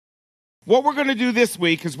What we're going to do this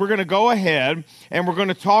week is we're going to go ahead and we're going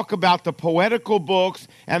to talk about the poetical books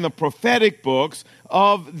and the prophetic books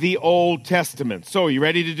of the Old Testament. So, are you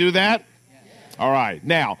ready to do that? Yes. All right.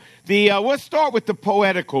 Now, let's start with the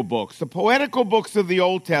poetical books. The poetical books of the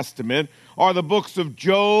Old Testament are the books of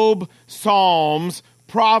Job, Psalms,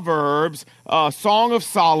 Proverbs, Song of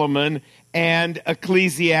Solomon, and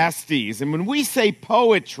Ecclesiastes. And when we say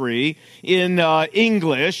poetry in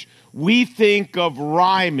English, we think of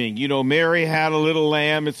rhyming. You know, Mary had a little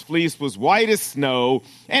lamb, its fleece was white as snow,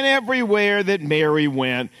 and everywhere that Mary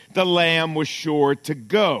went, the lamb was sure to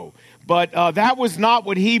go. But that was not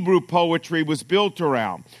what Hebrew poetry was built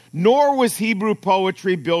around. Nor was Hebrew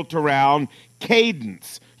poetry built around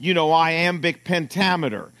cadence, iambic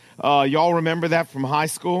pentameter. Y'all remember that from high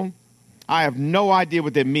school? I have no idea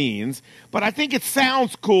what that means, but I think it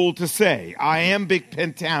sounds cool to say, iambic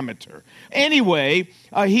pentameter. Anyway,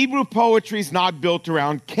 Hebrew poetry is not built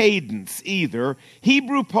around cadence either.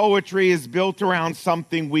 Hebrew poetry is built around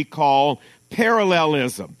something we call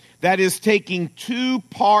parallelism. That is, taking two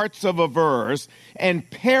parts of a verse and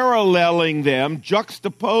paralleling them,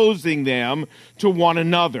 juxtaposing them to one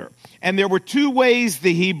another. And there were two ways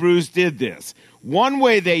the Hebrews did this. One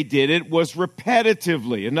way they did it was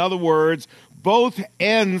repetitively. In other words, both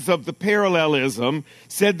ends of the parallelism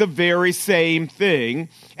said the very same thing.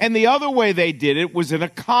 And the other way they did it was in a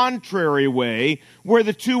contrary way, where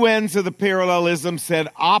the two ends of the parallelism said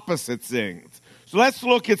opposite things. So let's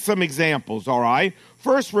look at some examples, all right?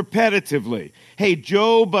 First, repetitively. Hey,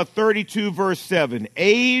 Job 32, verse 7.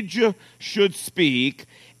 Age should speak,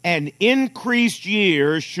 and increased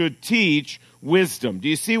years should teach wisdom. Do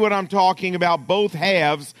you see what I'm talking about? Both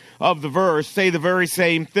halves of the verse say the very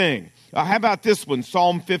same thing. How about this one?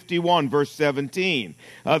 Psalm 51, verse 17.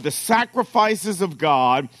 The sacrifices of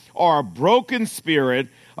God are a broken spirit,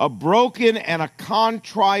 a broken and a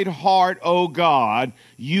contrite heart, O God,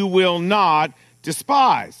 you will not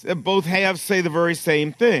despise. And both halves say the very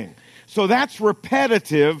same thing. So that's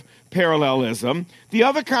repetitive parallelism. The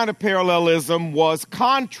other kind of parallelism was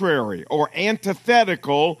contrary or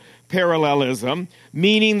antithetical parallelism,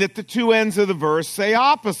 meaning that the two ends of the verse say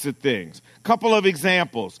opposite things. Couple of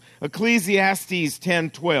examples. Ecclesiastes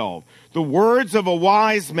 10:12. The words of a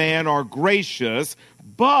wise man are gracious,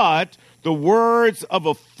 but the words of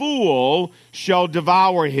a fool shall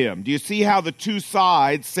devour him. Do you see how the two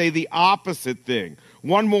sides say the opposite thing?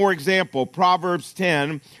 One more example, Proverbs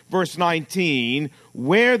 10, verse 19.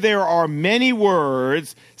 Where there are many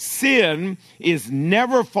words, sin is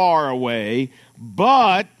never far away,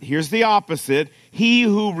 but, here's the opposite, he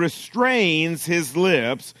who restrains his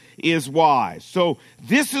lips is wise. So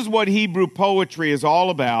this is what Hebrew poetry is all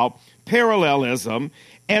about, parallelism.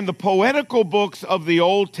 And the poetical books of the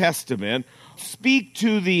Old Testament speak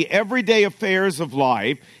to the everyday affairs of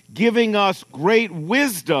life, giving us great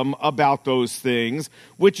wisdom about those things,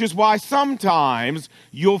 which is why sometimes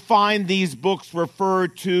you'll find these books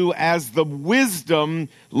referred to as the wisdom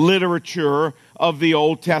literature of the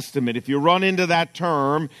Old Testament. If you run into that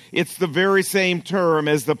term, it's the very same term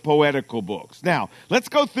as the poetical books. Now, let's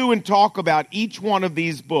go through and talk about each one of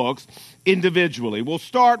these books individually. We'll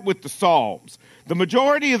start with the Psalms. The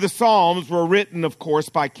majority of the Psalms were written, of course,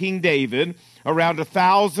 by King David around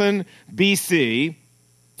 1000 BC,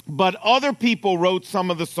 but other people wrote some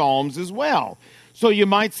of the Psalms as well. So you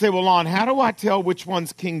might say, well, Lon, how do I tell which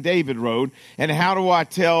ones King David wrote, and how do I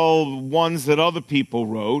tell ones that other people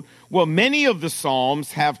wrote? Well, many of the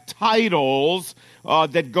Psalms have titles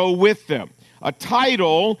that go with them. A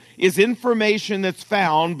title is information that's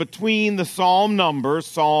found between the psalm number,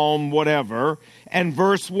 psalm whatever, and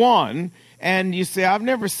verse 1. And you say, I've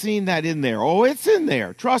never seen that in there. Oh, it's in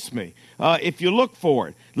there. Trust me, if you look for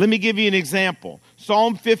it. Let me give you an example.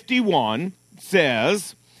 Psalm 51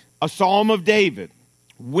 says, a psalm of David.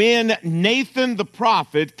 When Nathan the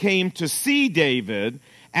prophet came to see David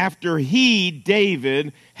after he,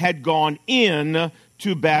 David, had gone in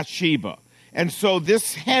to Bathsheba. And so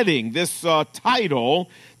this heading, this title,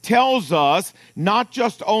 tells us not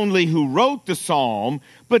just only who wrote the psalm,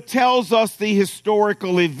 but tells us the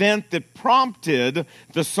historical event that prompted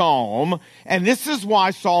the psalm. And this is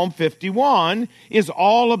why Psalm 51 is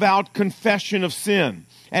all about confession of sin.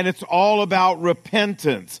 And it's all about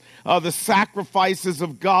repentance. The sacrifices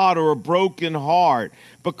of God are a broken heart.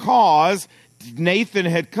 Because Nathan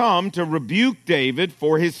had come to rebuke David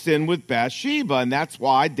for his sin with Bathsheba, and that's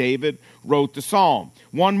why David wrote the psalm.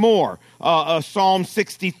 One more, Psalm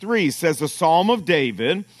 63 says, a psalm of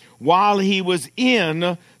David while he was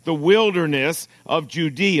in the wilderness of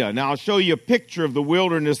Judea. Now, I'll show you a picture of the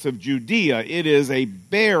wilderness of Judea. It is a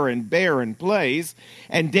barren, barren place.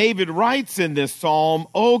 And David writes in this psalm,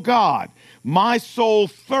 "O God, my soul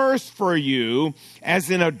thirsts for you as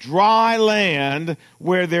in a dry land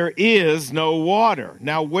where there is no water."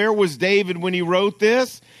 Now, where was David when he wrote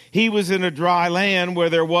this? He was in a dry land where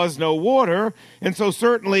there was no water. And so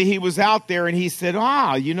certainly he was out there and he said,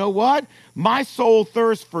 you know what? My soul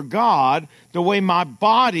thirsts for God the way my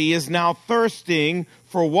body is now thirsting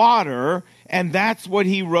for water. And that's what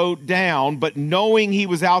he wrote down. But knowing he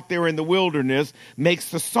was out there in the wilderness makes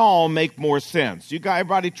the psalm make more sense. You got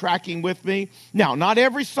everybody tracking with me? Now, not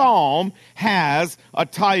every psalm has a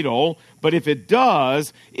title, but if it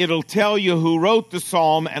does, it'll tell you who wrote the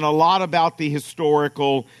psalm and a lot about the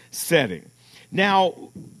historical setting. Now,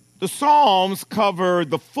 the Psalms cover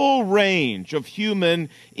the full range of human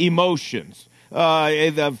emotions,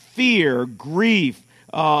 the fear, grief,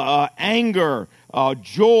 anger,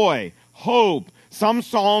 joy, hope. Some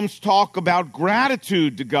Psalms talk about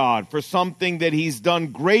gratitude to God for something that he's done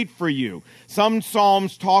great for you. Some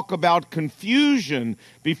Psalms talk about confusion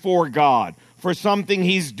before God for something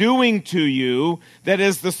he's doing to you that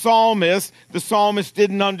as the psalmist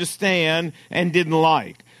didn't understand and didn't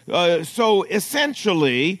like. So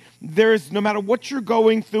essentially, no matter what you're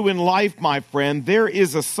going through in life, my friend, there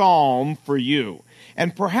is a psalm for you.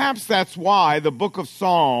 And perhaps that's why the book of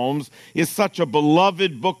Psalms is such a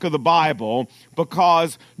beloved book of the Bible,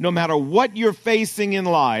 because no matter what you're facing in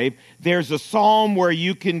life, there's a psalm where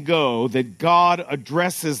you can go that God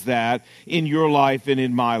addresses that in your life and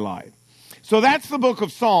in my life. So that's the book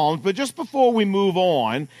of Psalms, but just before we move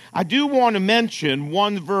on, I do want to mention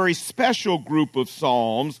one very special group of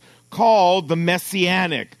Psalms called the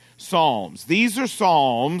Messianic Psalms. These are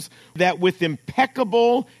Psalms that with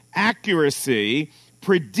impeccable accuracy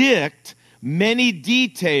predict many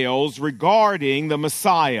details regarding the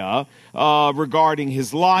Messiah, regarding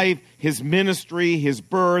his life, his ministry, his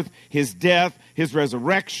birth, his death, his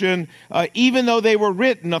resurrection, even though they were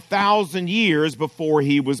written 1,000 years before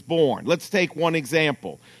he was born. Let's take one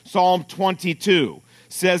example. Psalm 22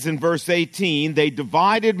 says in verse 18, "They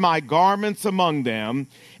divided my garments among them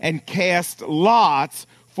and cast lots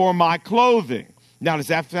for my clothing." Now, does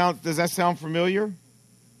that sound familiar?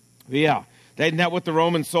 Yeah. Isn't that what the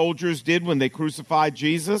Roman soldiers did when they crucified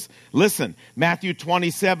Jesus? Listen, Matthew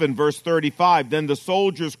 27, verse 35, "Then the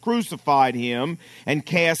soldiers crucified him and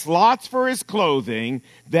cast lots for his clothing,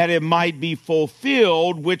 that it might be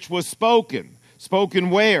fulfilled which was spoken."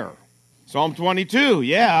 Spoken where? Psalm 22,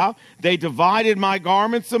 yeah. "They divided my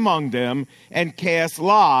garments among them and cast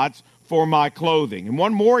lots for my clothing." And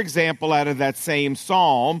one more example out of that same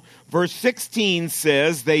psalm, verse 16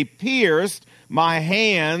 says, "They pierced my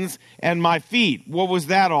hands and my feet." What was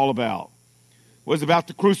that all about? It was about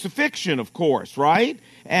the crucifixion, of course, right?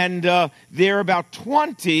 And there are about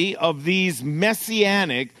 20 of these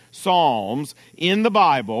messianic psalms in the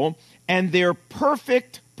Bible, and their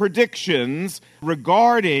perfect predictions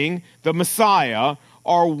regarding the Messiah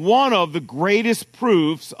are one of the greatest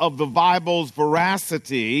proofs of the Bible's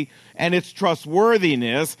veracity and its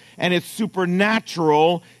trustworthiness and its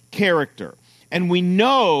supernatural character. And we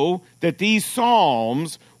know that these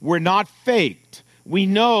psalms were not faked. We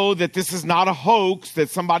know that this is not a hoax, that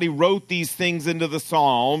somebody wrote these things into the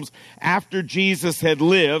psalms after Jesus had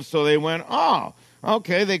lived. So they went,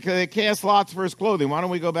 okay, they cast lots for his clothing. Why don't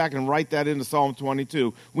we go back and write that into Psalm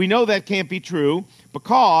 22? We know that can't be true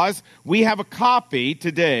because we have a copy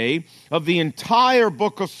today of the entire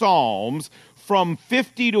book of Psalms from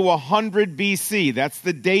 50 to 100 BC. That's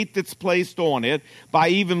the date that's placed on it by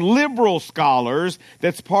even liberal scholars.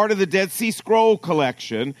 That's part of the Dead Sea Scroll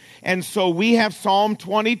collection. And so we have Psalm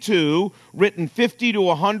 22 written 50 to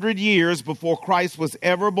 100 years before Christ was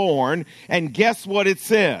ever born. And guess what it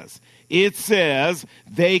says? It says,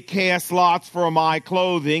 "They cast lots for my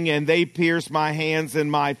clothing, and they pierced my hands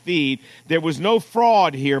and my feet." There was no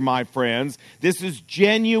fraud here, my friends. This is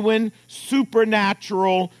genuine,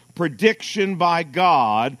 supernatural prediction by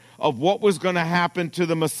God of what was going to happen to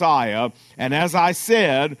the Messiah. And as I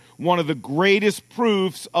said, one of the greatest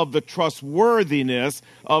proofs of the trustworthiness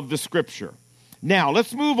of the Scripture. Now,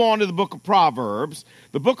 let's move on to the book of Proverbs.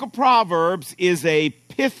 The book of Proverbs is a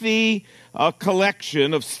pithy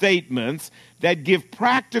collection of statements that give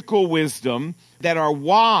practical wisdom, that are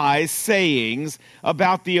wise sayings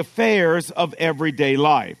about the affairs of everyday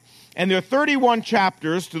life. And there are 31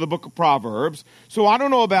 chapters to the book of Proverbs. So I don't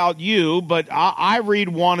know about you, but I read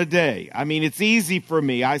one a day. I mean, it's easy for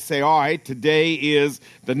me. I say, all right, today is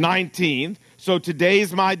the 19th. So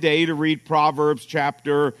today's my day to read Proverbs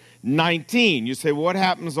chapter 19. You say, well, what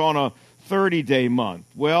happens on a 30-day month?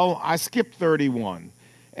 Well, I skipped 31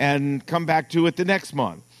 and come back to it the next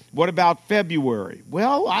month. What about February?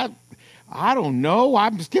 Well, I don't know. I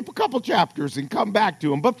skip a couple chapters and come back to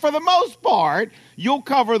them. But for the most part, you'll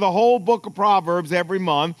cover the whole book of Proverbs every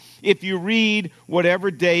month if you read whatever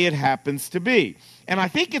day it happens to be. And I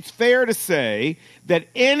think it's fair to say that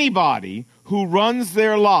anybody who runs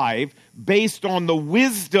their life based on the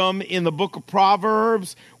wisdom in the book of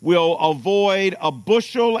Proverbs will avoid a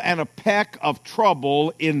bushel and a peck of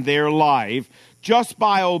trouble in their life just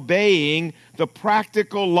by obeying the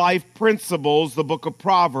practical life principles the book of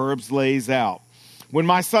Proverbs lays out. When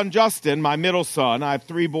my son Justin, my middle son, I have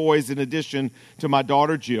 3 boys in addition to my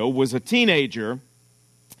daughter Jill, was a teenager,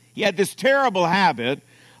 he had this terrible habit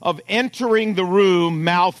of entering the room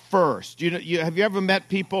mouth first. Have you ever met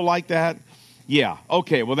people like that? Yeah,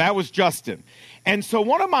 okay, well that was Justin. And so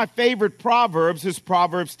one of my favorite Proverbs is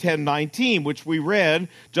Proverbs 10:19, which we read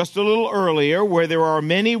just a little earlier, where there are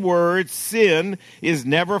many words, sin is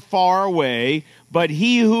never far away, but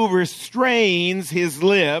he who restrains his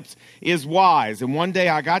lips is wise. And one day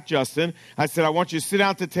I got Justin, I said, I want you to sit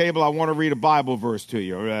down at the table, I want to read a Bible verse to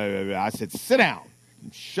you. I said, sit down,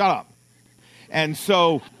 shut up. And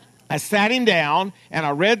so I sat him down, and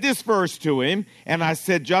I read this verse to him, and I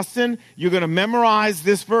said, Justin, you're going to memorize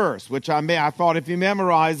this verse, which I thought if he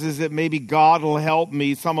memorizes it, maybe God will help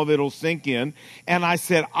me, some of it will sink in. And I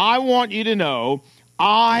said, I want you to know,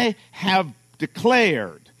 I have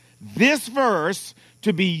declared this verse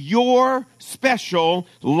to be your special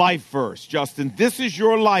life verse. Justin, this is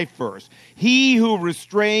your life verse. He who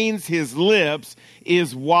restrains his lips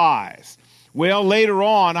is wise. Well, later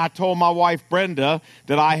on, I told my wife, Brenda,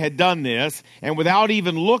 that I had done this, and without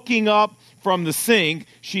even looking up from the sink,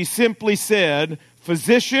 she simply said,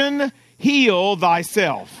 physician, heal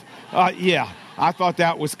thyself. Yeah, I thought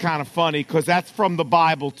that was kind of funny, because that's from the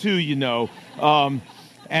Bible, too, you know.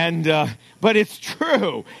 But it's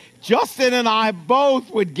true. Justin and I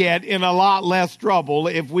both would get in a lot less trouble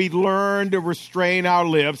if we learned to restrain our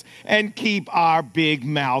lips and keep our big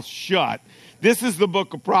mouth shut. This is the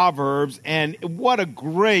book of Proverbs, and what a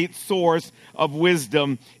great source of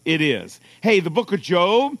wisdom it is. Hey, the book of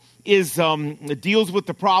Job deals with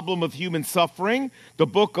the problem of human suffering. The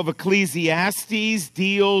book of Ecclesiastes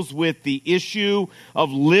deals with the issue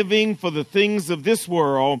of living for the things of this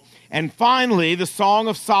world. And finally, the Song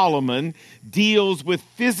of Solomon deals with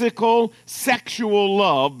physical, sexual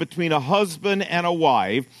love between a husband and a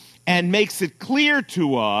wife, and makes it clear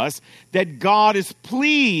to us that God is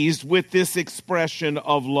pleased with this expression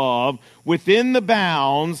of love within the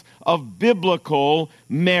bounds of biblical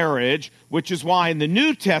marriage, which is why in the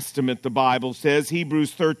New Testament the Bible says,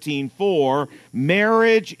 Hebrews 13:4,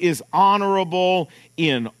 marriage is honorable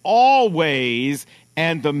in all ways,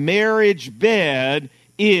 and the marriage bed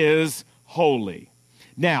is holy.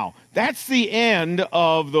 Now, that's the end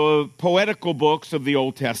of the poetical books of the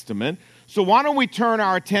Old Testament. So why don't we turn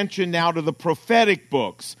our attention now to the prophetic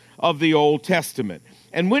books of the Old Testament.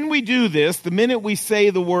 And when we do this, the minute we say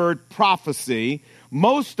the word prophecy,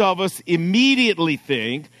 most of us immediately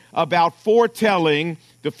think about foretelling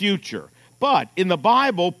the future. But in the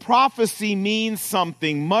Bible, prophecy means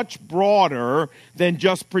something much broader than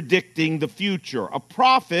just predicting the future. A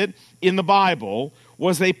prophet in the Bible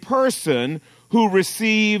was a person who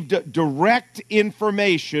received direct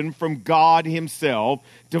information from God himself,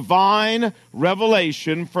 divine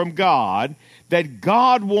revelation from God, that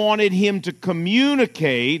God wanted him to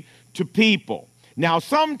communicate to people. Now,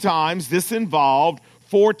 sometimes this involved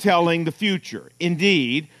foretelling the future,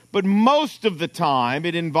 indeed, but most of the time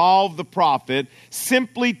it involved the prophet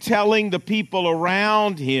simply telling the people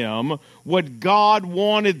around him what God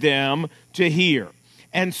wanted them to hear.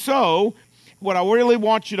 And so, what I really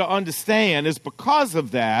want you to understand is because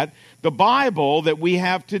of that, the Bible that we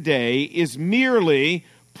have today is merely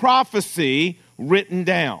prophecy written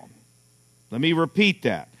down. Let me repeat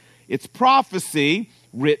that. It's prophecy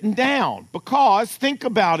written down. Because, think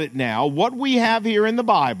about it now, what we have here in the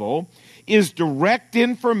Bible is direct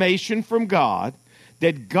information from God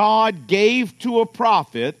that God gave to a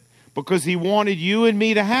prophet because he wanted you and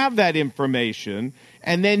me to have that information,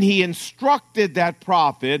 and then he instructed that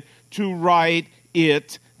prophet to write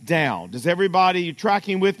it down. Does everybody, you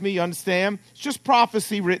tracking with me, you understand? It's just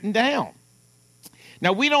prophecy written down.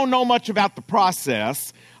 Now, we don't know much about the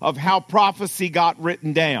process of how prophecy got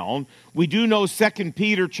written down. We do know 2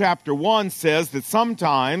 Peter chapter 1 says that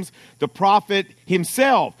sometimes the prophet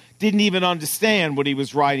himself didn't even understand what he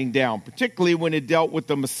was writing down, particularly when it dealt with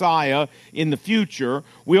the Messiah in the future.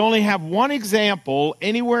 We only have one example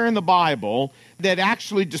anywhere in the Bible that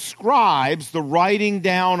actually describes the writing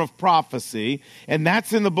down of prophecy, and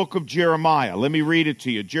that's in the book of Jeremiah. Let me read it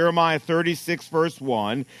to you. Jeremiah 36, verse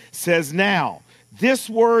 1 says, "Now, this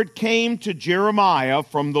word came to Jeremiah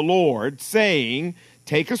from the Lord, saying,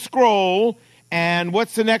 take a scroll, and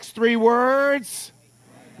what's the next three words?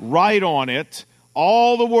 Write on it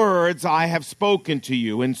all the words I have spoken to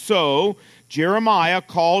you." And so Jeremiah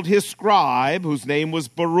called his scribe, whose name was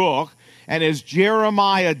Baruch, and as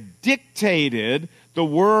Jeremiah dictated the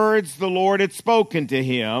words the Lord had spoken to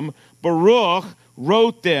him, Baruch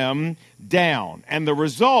wrote them down. And the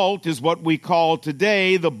result is what we call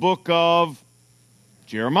today the book of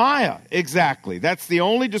Jeremiah. Exactly. That's the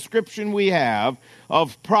only description we have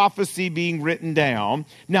of prophecy being written down.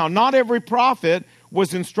 Now, not every prophet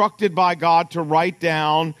was instructed by God to write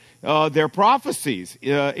down their prophecies.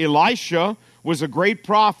 Elisha was a great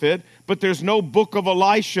prophet, but there's no book of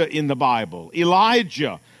Elisha in the Bible.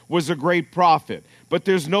 Elijah was a great prophet, but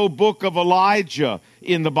there's no book of Elijah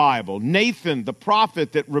in the Bible. Nathan, the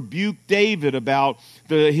prophet that rebuked David about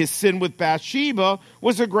his sin with Bathsheba,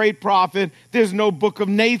 was a great prophet. There's no book of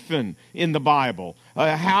Nathan in the Bible.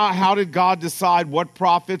 How did God decide what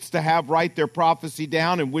prophets to have write their prophecy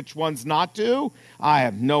down and which ones not to? I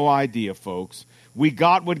have no idea, folks. We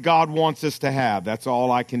got what God wants us to have. That's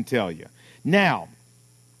all I can tell you. Now,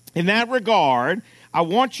 in that regard, I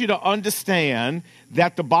want you to understand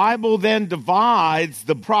that the Bible then divides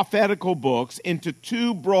the prophetical books into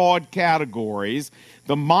two broad categories,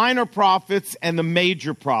 the minor prophets and the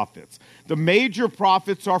major prophets. The major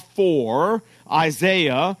prophets are four: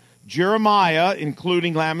 Isaiah, Jeremiah,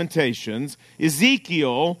 including Lamentations,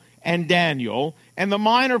 Ezekiel, and Daniel. And the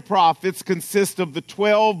minor prophets consist of the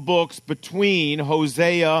 12 books between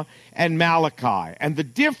Hosea and Malachi. And the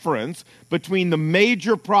difference between the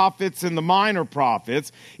major prophets and the minor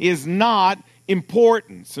prophets is not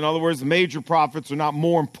importance. In other words, the major prophets are not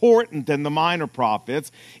more important than the minor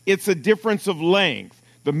prophets. It's a difference of length.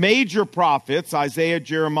 The major prophets, Isaiah,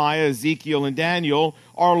 Jeremiah, Ezekiel, and Daniel,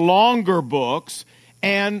 are longer books,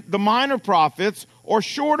 and the minor prophets are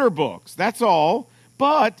shorter books. That's all.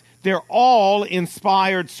 But they're all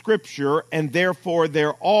inspired scripture, and therefore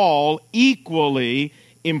they're all equally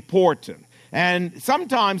important. And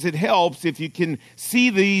sometimes it helps if you can see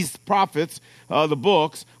these prophets, the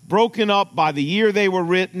books, broken up by the year they were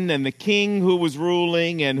written and the king who was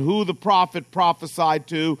ruling and who the prophet prophesied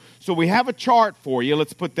to. So we have a chart for you.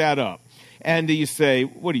 Let's put that up. And you say,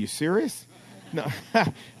 what, are you serious? No,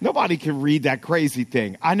 nobody can read that crazy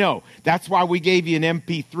thing. I know. That's why we gave you an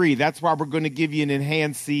MP3. That's why we're going to give you an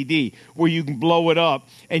enhanced CD where you can blow it up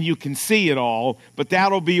and you can see it all. But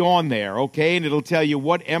that'll be on there, okay? And it'll tell you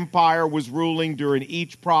what empire was ruling during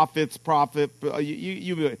each prophet's prophet.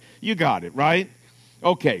 You got it, right?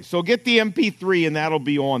 Okay, so get the MP3 and that'll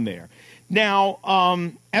be on there. Now,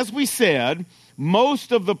 as we said,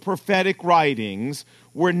 most of the prophetic writings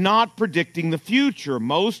were not predicting the future.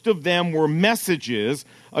 Most of them were messages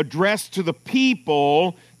addressed to the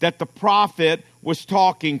people that the prophet was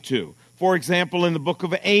talking to. For example, in the book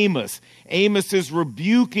of Amos, Amos is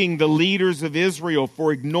rebuking the leaders of Israel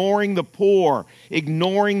for ignoring the poor,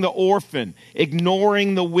 ignoring the orphan,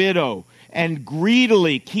 ignoring the widow, and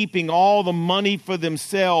greedily keeping all the money for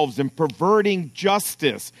themselves and perverting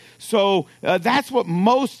justice. So that's what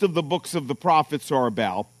most of the books of the prophets are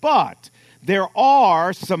about. But there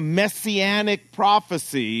are some messianic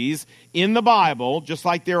prophecies in the Bible, just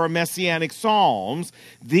like there are messianic psalms.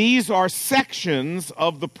 These are sections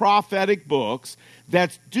of the prophetic books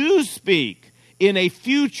that do speak in a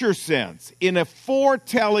future sense, in a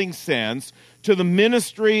foretelling sense, to the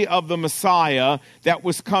ministry of the Messiah that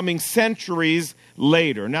was coming centuries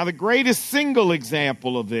later. Now, the greatest single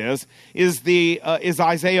example of this is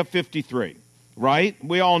Isaiah 53, right?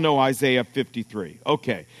 We all know Isaiah 53.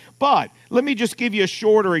 Okay. But let me just give you a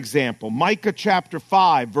shorter example. Micah chapter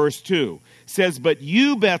 5, verse 2 says, "But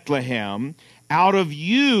you, Bethlehem, out of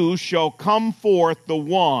you shall come forth the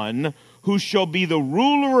one who shall be the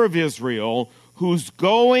ruler of Israel, whose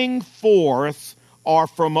going forth are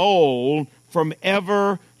from old, from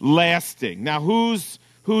everlasting." Now, who's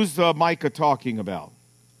Micah talking about?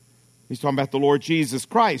 He's talking about the Lord Jesus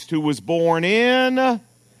Christ, who was born in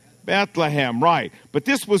Bethlehem, right. But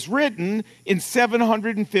this was written in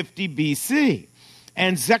 750 BC.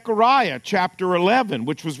 And Zechariah chapter 11,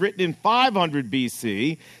 which was written in 500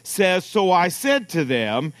 BC, says, "So I said to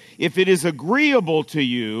them, if it is agreeable to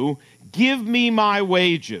you, give me my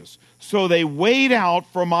wages." So they weighed out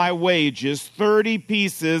for my wages 30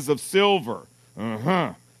 pieces of silver.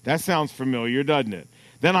 That sounds familiar, doesn't it?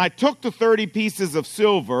 Then I took the 30 pieces of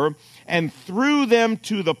silver and threw them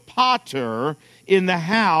to the potter in the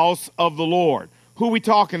house of the Lord. Who are we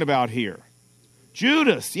talking about here?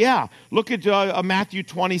 Judas, yeah. Look at Matthew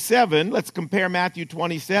 27. Let's compare Matthew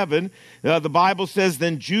 27. The Bible says,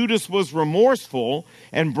 "Then Judas was remorseful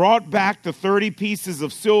and brought back the 30 pieces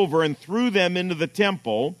of silver and threw them into the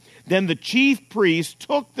temple. Then the chief priest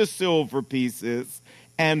took the silver pieces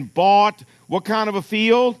and bought," what kind of a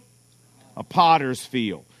field? A potter's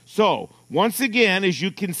field. So, once again, as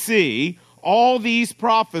you can see, all these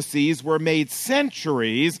prophecies were made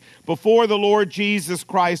centuries before the Lord Jesus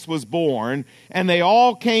Christ was born, and they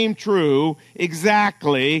all came true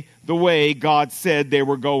exactly the way God said they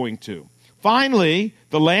were going to. Finally,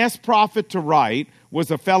 the last prophet to write was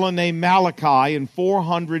a fellow named Malachi in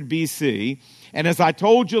 400 BC, and as I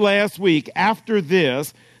told you last week, after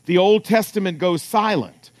this, the Old Testament goes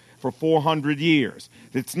silent for 400 years.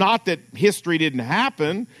 It's not that history didn't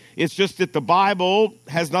happen. It's just that the Bible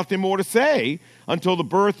has nothing more to say until the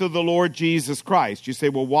birth of the Lord Jesus Christ. You say,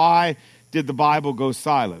 well, why did the Bible go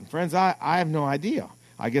silent? Friends, I have no idea.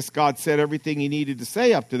 I guess God said everything he needed to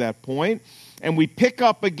say up to that point. And we pick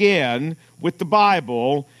up again with the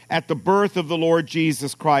Bible at the birth of the Lord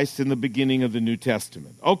Jesus Christ in the beginning of the New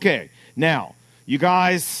Testament. Okay, now, you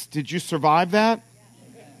guys, did you survive that?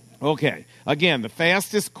 Okay, again, the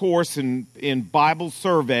fastest course in Bible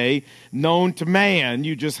survey known to man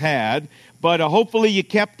you just had, but hopefully you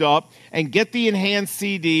kept up, and get the enhanced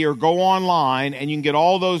CD or go online and you can get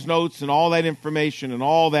all those notes and all that information and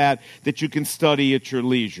all that you can study at your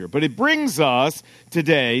leisure. But it brings us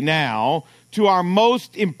today now to our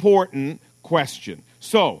most important question.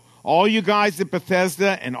 So, all you guys at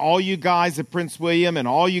Bethesda and all you guys at Prince William and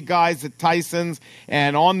all you guys at Tyson's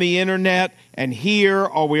and on the internet and here,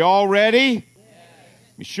 are we all ready? Yes.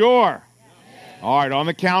 You sure? Yes. All right, on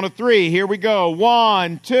the count of 3, here we go.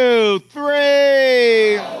 1, 2,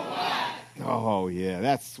 3. Oh, yeah,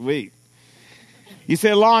 that's sweet. You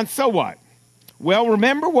say, Lon, so what? Well,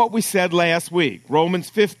 remember what we said last week.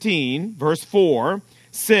 Romans 15, verse 4,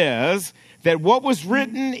 says that what was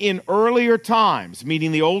written in earlier times,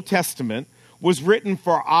 meaning the Old Testament, was written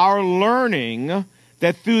for our learning,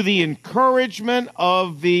 that through the encouragement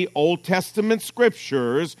of the Old Testament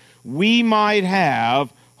scriptures, we might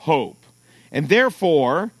have hope. And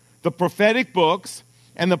therefore, the prophetic books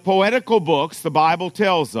and the poetical books, the Bible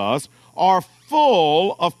tells us, are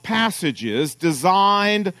full of passages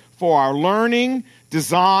designed for our learning,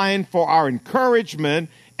 designed for our encouragement,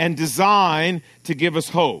 and designed to give us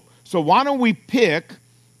hope. So why don't we pick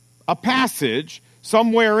a passage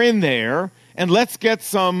somewhere in there, and let's get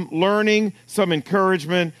some learning, some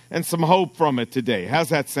encouragement, and some hope from it today. How's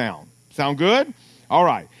that sound? Sound good? All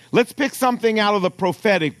right. Let's pick something out of the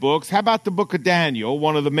prophetic books. How about the book of Daniel,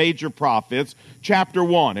 one of the major prophets, chapter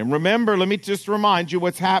 1. And remember, let me just remind you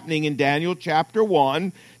what's happening in Daniel chapter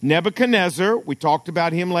 1. Nebuchadnezzar, we talked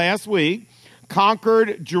about him last week,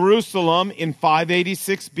 conquered Jerusalem in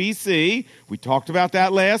 586 BC. We talked about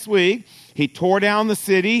that last week. He tore down the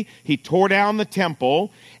city. He tore down the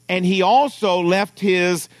temple. And he also left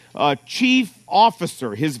his chief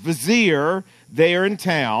officer, his vizier, there in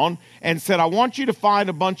town and said, I want you to find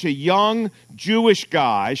a bunch of young Jewish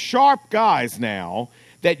guys, sharp guys now,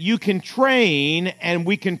 that you can train and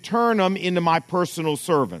we can turn them into my personal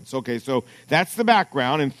servants. Okay, so that's the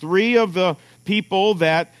background. And 3 of the people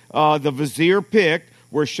that the vizier picked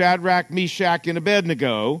were Shadrach, Meshach, and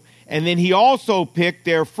Abednego. And then he also picked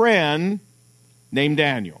their friend named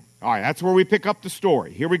Daniel. All right, that's where we pick up the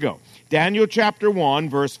story. Here we go. Daniel chapter 1,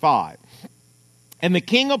 verse 5. And the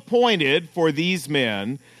king appointed for these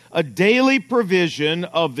men a daily provision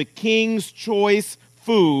of the king's choice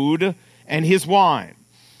food and his wine.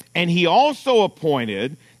 And he also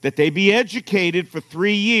appointed that they be educated for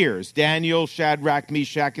 3 years, Daniel, Shadrach,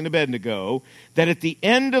 Meshach, and Abednego, that at the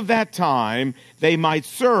end of that time they might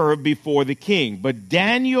serve before the king. But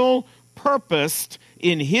Daniel purposed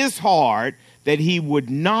in his heart that he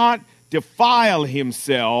would not defile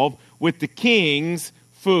himself with the king's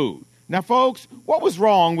food. Now, folks, what was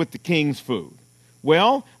wrong with the king's food?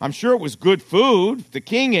 Well, I'm sure it was good food. The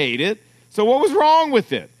king ate it. So what was wrong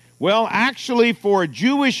with it? Well, actually, for a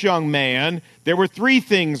Jewish young man, there were 3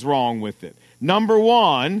 things wrong with it. Number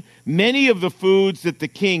 1, many of the foods that the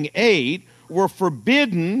king ate were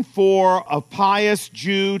forbidden for a pious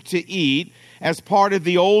Jew to eat as part of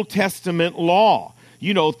the Old Testament law.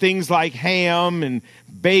 things like ham and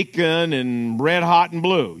bacon and red, hot, and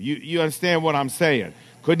blue. You understand what I'm saying?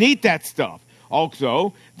 Couldn't eat that stuff.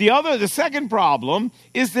 Also, the second problem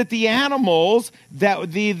is that the animals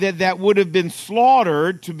that would have been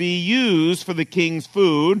slaughtered to be used for the king's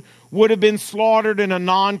food would have been slaughtered in a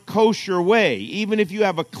non-kosher way. Even if you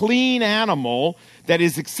have a clean animal that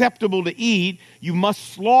is acceptable to eat, you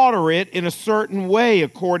must slaughter it in a certain way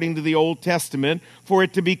according to the Old Testament for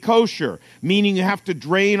it to be kosher, meaning you have to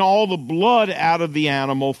drain all the blood out of the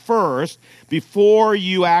animal first before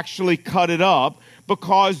you actually cut it up,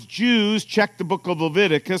 because Jews, check the book of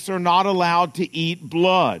Leviticus, are not allowed to eat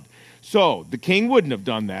blood. So the king wouldn't have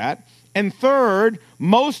done that. And third,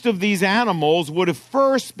 most of these animals would have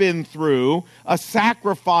first been through a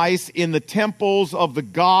sacrifice in the temples of the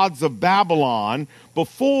gods of Babylon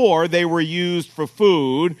before they were used for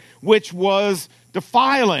food, which was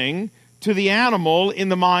defiling to the animal in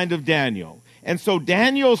the mind of Daniel. And so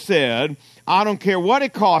Daniel said, I don't care what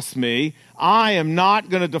it costs me, I am not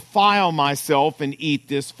going to defile myself and eat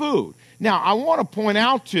this food. Now, I want to point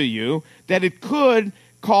out to you that it could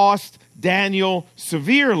cost Daniel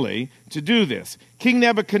severely to do this. King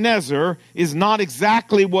Nebuchadnezzar is not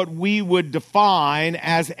exactly what we would define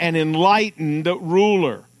as an enlightened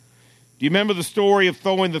ruler. Do you remember the story of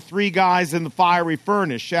throwing the three guys in the fiery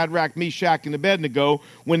furnace, Shadrach, Meshach, and Abednego?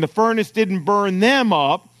 When the furnace didn't burn them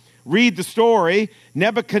up, read the story,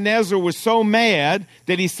 Nebuchadnezzar was so mad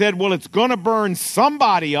that he said, well, it's going to burn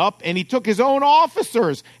somebody up, and he took his own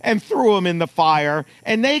officers and threw them in the fire,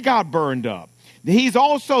 and they got burned up. He's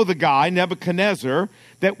also the guy, Nebuchadnezzar,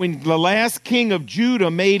 that when the last king of Judah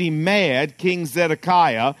made him mad, King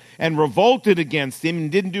Zedekiah, and revolted against him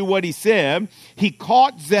and didn't do what he said, he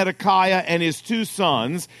caught Zedekiah and his two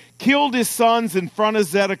sons, killed his sons in front of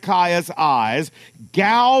Zedekiah's eyes,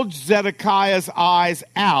 gouged Zedekiah's eyes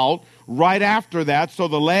out right after that, so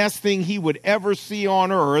the last thing he would ever see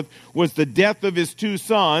on earth was the death of his two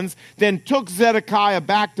sons, then took Zedekiah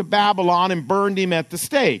back to Babylon and burned him at the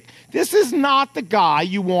stake. This is not the guy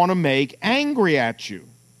you want to make angry at you.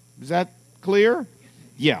 Is that clear?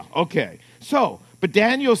 Yeah, okay. So, but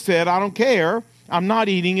Daniel said, I don't care, I'm not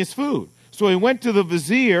eating his food. So he went to the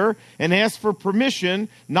vizier and asked for permission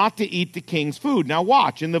not to eat the king's food. Now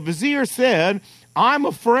watch, and the vizier said, I'm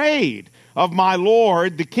afraid of my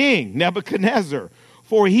lord the king, Nebuchadnezzar,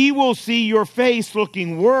 for he will see your face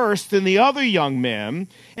looking worse than the other young men,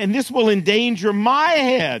 and this will endanger my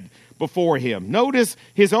head before him. Notice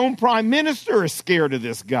his own prime minister is scared of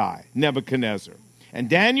this guy, Nebuchadnezzar. And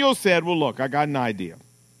Daniel said, well, look, I got an idea.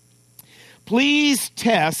 Please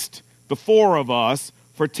test the four of us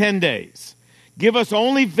for 10 days. Give us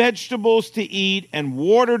only vegetables to eat and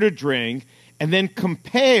water to drink, and then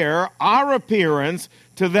compare our appearance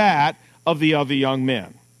to that of the other young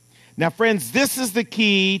men. Now, friends, this is the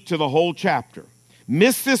key to the whole chapter.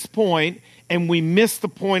 Miss this point, and we miss the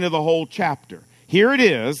point of the whole chapter. Here it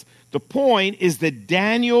is. The point is that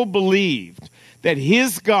Daniel believed that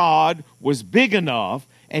his God was big enough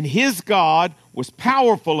and his God was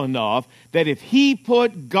powerful enough that if he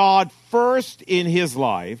put God first in his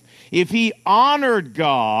life, if he honored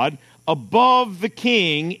God above the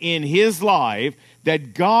king in his life,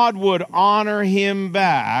 that God would honor him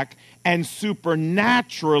back and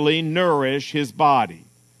supernaturally nourish his body.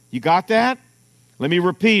 You got that? Let me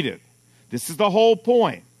repeat it. This is the whole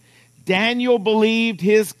point. Daniel believed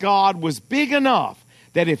his God was big enough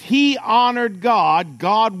that if he honored God,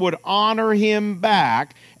 God would honor him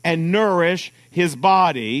back and nourish his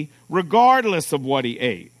body regardless of what he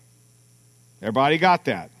ate. Everybody got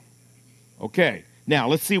that? Okay. Now,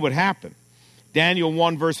 let's see what happened. Daniel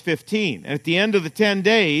 1, verse 15. And at the end of the 10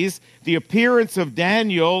 days, the appearance of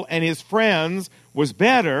Daniel and his friends was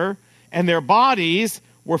better, and their bodies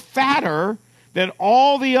were fatter than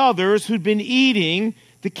all the others who'd been eating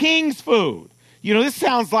the king's food. You know, this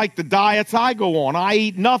sounds like the diets I go on. I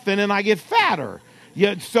eat nothing and I get fatter.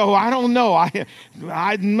 Yeah, so I don't know.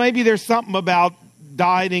 I maybe there's something about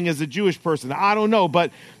dieting as a Jewish person. I don't know,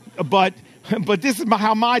 but this is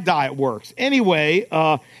how my diet works. Anyway,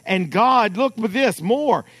 and God, look with this,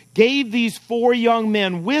 more, gave these four young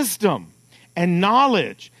men wisdom and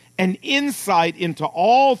knowledge and insight into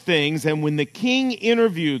all things. And when the king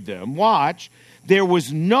interviewed them, watch, there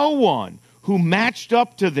was no one who matched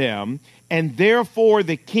up to them, and therefore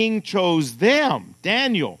the king chose them,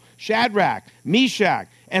 Daniel, Shadrach, Meshach,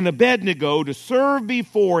 and Abednego, to serve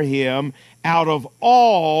before him out of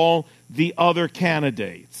all the other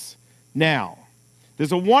candidates. Now,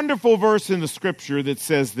 there's a wonderful verse in the scripture that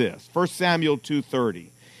says this, 1 Samuel 2:30.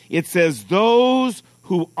 It says, those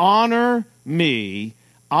who honor me,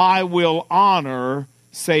 I will honor,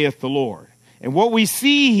 saith the Lord. And what we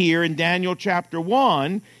see here in Daniel chapter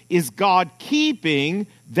 1 is God keeping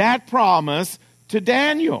that promise to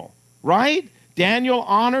Daniel, right? Daniel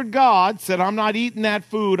honored God, said, I'm not eating that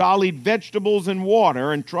food. I'll eat vegetables and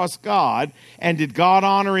water and trust God. And did God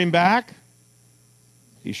honor him back?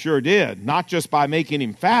 He sure did. Not just by making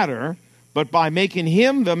him fatter, but by making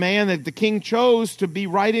him the man that the king chose to be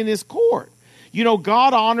right in his court. You know,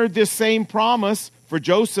 God honored this same promise for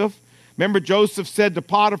Joseph. Remember, Joseph said to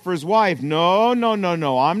Potiphar's wife, no,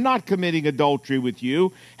 I'm not committing adultery with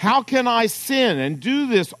you. How can I sin and do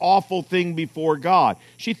this awful thing before God?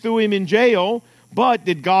 She threw him in jail, but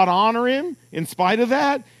did God honor him in spite of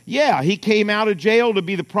that? Yeah, he came out of jail to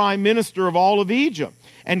be the prime minister of all of Egypt.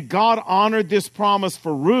 And God honored this promise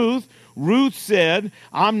for Ruth. Ruth said,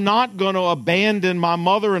 I'm not going to abandon my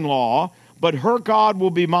mother-in-law, but her God will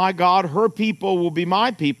be my God, her people will be my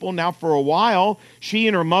people. Now, for a while, she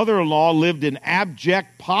and her mother-in-law lived in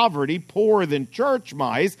abject poverty, poorer than church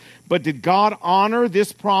mice. But did God honor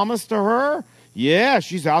this promise to her? Yeah,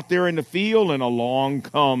 she's out there in the field, and along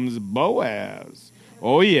comes Boaz.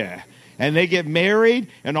 Oh, yeah. And they get married,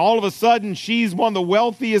 and all of a sudden, she's one of the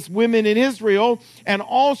wealthiest women in Israel, and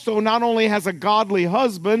also not only has a godly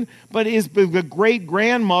husband, but is the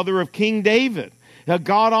great-grandmother of King David.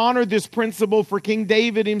 God honored this principle for King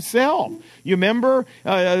David himself. You remember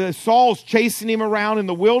Saul's chasing him around in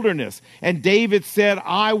the wilderness, and David said,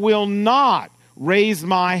 I will not raise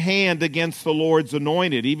my hand against the Lord's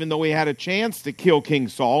anointed, even though he had a chance to kill King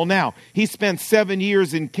Saul. Now, he spent 7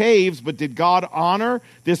 years in caves, but did God honor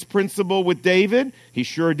this principle with David? He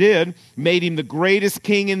sure did. Made him the greatest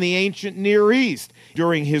king in the ancient Near East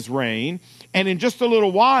during his reign. And in just a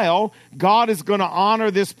little while, God is going to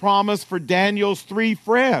honor this promise for Daniel's 3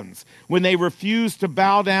 friends. When they refused to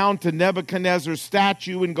bow down to Nebuchadnezzar's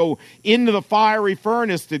statue and go into the fiery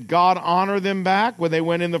furnace, did God honor them back when they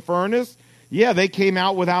went in the furnace? Yeah, they came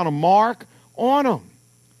out without a mark on them.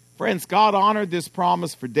 Friends, God honored this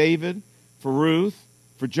promise for David, for Ruth,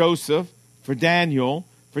 for Joseph, for Daniel,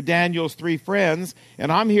 for Daniel's 3 friends.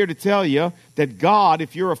 And I'm here to tell you that God,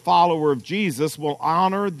 if you're a follower of Jesus, will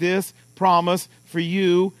honor this promise for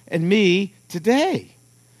you and me today.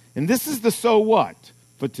 And this is the so what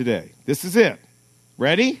for today. This is it.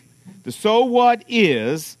 Ready? The so what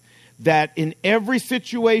is that in every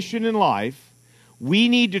situation in life, we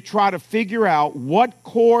need to try to figure out what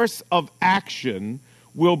course of action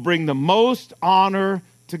will bring the most honor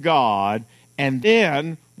to God, and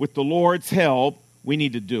then, with the Lord's help, we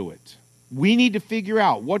need to do it. We need to figure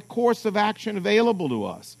out what course of action available to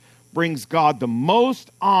us brings God the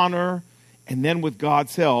most honor, and then with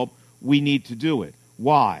God's help, we need to do it.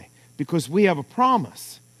 Why? Because we have a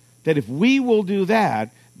promise that if we will do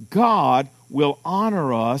that, God will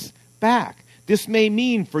honor us back. This may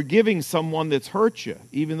mean forgiving someone that's hurt you,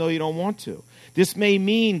 even though you don't want to. This may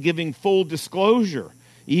mean giving full disclosure,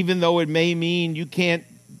 even though it may mean you can't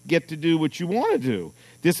get to do what you want to do.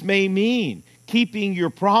 This may mean keeping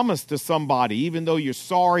your promise to somebody, even though you're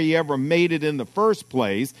sorry you ever made it in the first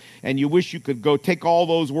place, and you wish you could go take all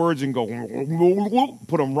those words and go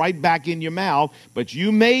put them right back in your mouth, but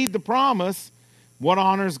you made the promise. What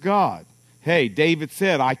honors God? Hey, David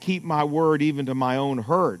said, I keep my word even to my own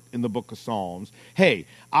hurt in the book of Psalms. Hey,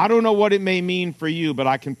 I don't know what it may mean for you, but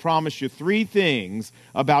I can promise you 3 things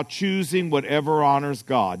about choosing whatever honors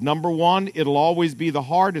God. Number 1, it'll always be the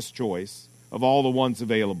hardest choice of all the ones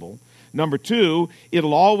available. Number 2,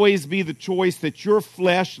 it'll always be the choice that your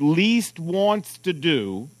flesh least wants to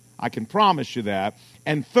do. I can promise you that.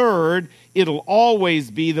 And third, it'll always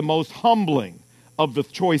be the most humbling of the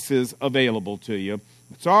choices available to you.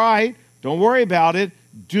 It's all right. Don't worry about it.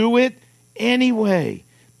 Do it anyway,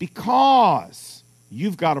 because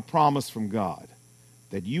you've got a promise from God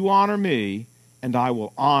that you honor me and I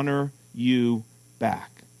will honor you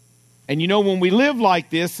back. And you know, when we live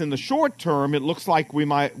like this in the short term, it looks like we're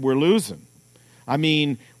losing. I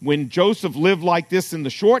mean, when Joseph lived like this in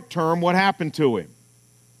the short term, what happened to him?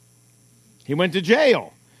 He went to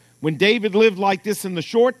jail. When David lived like this in the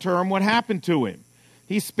short term, what happened to him?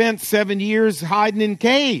 He spent 7 years hiding in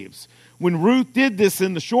caves. When Ruth did this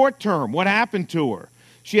in the short term, what happened to her?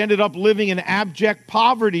 She ended up living in abject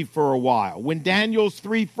poverty for a while. When Daniel's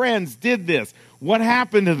 3 friends did this, what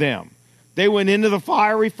happened to them? They went into the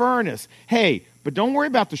fiery furnace. Hey, but don't worry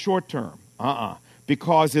about the short term.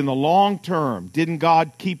 Because in the long term, didn't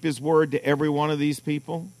God keep his word to every one of these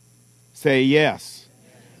people? Say yes.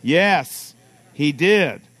 Yes, he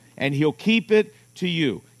did. And he'll keep it to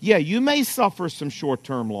you. Yeah, you may suffer some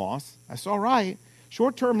short-term loss. That's all right.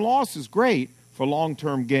 Short-term loss is great for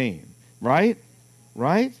long-term gain, right?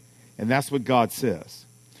 Right? And that's what God says.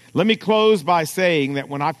 Let me close by saying that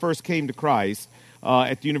when I first came to Christ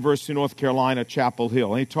at the University of North Carolina, Chapel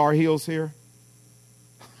Hill. Any Tar Heels here?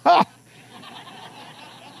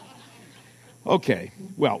 Okay,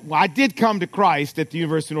 well, I did come to Christ at the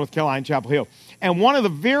University of North Carolina, Chapel Hill. And one of the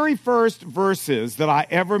very first verses that I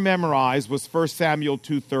ever memorized was 1 Samuel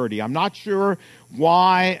 2:30. I'm not sure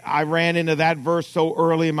why I ran into that verse so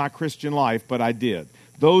early in my Christian life, but I did.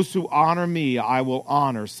 Those who honor me, I will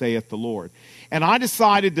honor, saith the Lord. And I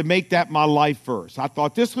decided to make that my life verse. I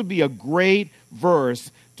thought this would be a great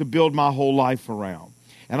verse to build my whole life around.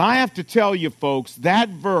 And I have to tell you, folks, that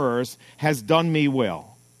verse has done me well.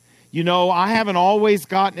 You know, I haven't always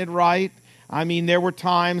gotten it right. I mean, there were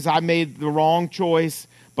times I made the wrong choice,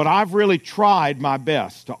 but I've really tried my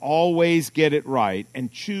best to always get it right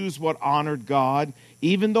and choose what honored God,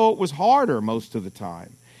 even though it was harder most of the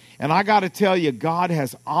time. And I got to tell you, God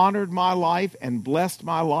has honored my life and blessed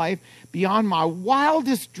my life beyond my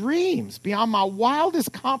wildest dreams, beyond my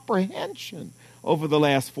wildest comprehension over the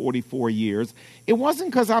last 44 years. It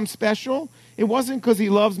wasn't because I'm special. It wasn't because he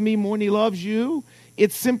loves me more than he loves you.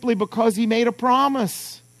 It's simply because he made a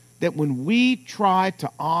promise that when we try to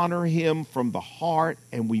honor him from the heart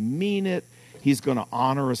and we mean it, he's going to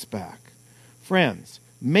honor us back. Friends,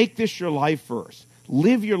 make this your life verse.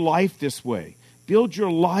 Live your life this way. Build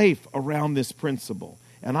your life around this principle.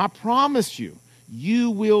 And I promise you,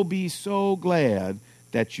 you will be so glad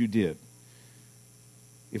that you did.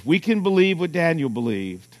 If we can believe what Daniel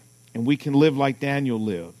believed, and we can live like Daniel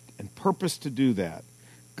lived, and purpose to do that,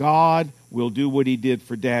 God will do what he did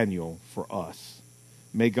for Daniel for us.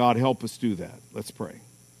 May God help us do that. Let's pray.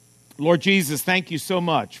 Lord Jesus, thank you so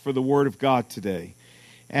much for the word of God today.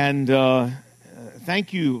 And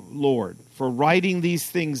thank you, Lord, for writing these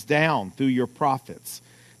things down through your prophets,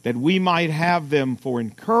 that we might have them for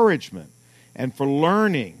encouragement and for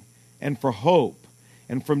learning and for hope.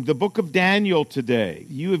 And from the book of Daniel today,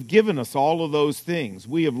 you have given us all of those things.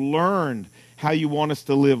 We have learned how you want us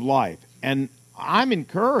to live life. And I'm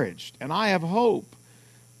encouraged and I have hope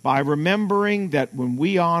by remembering that when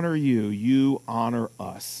we honor you, you honor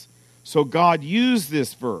us. So God, use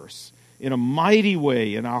this verse in a mighty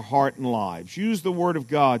way in our heart and lives. Use the word of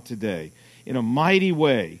God today in a mighty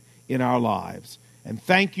way in our lives. And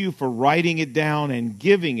thank you for writing it down and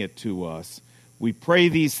giving it to us. We pray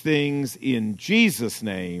these things in Jesus'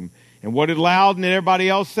 name. And what did Loudon and everybody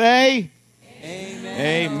else say?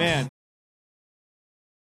 Amen. Amen.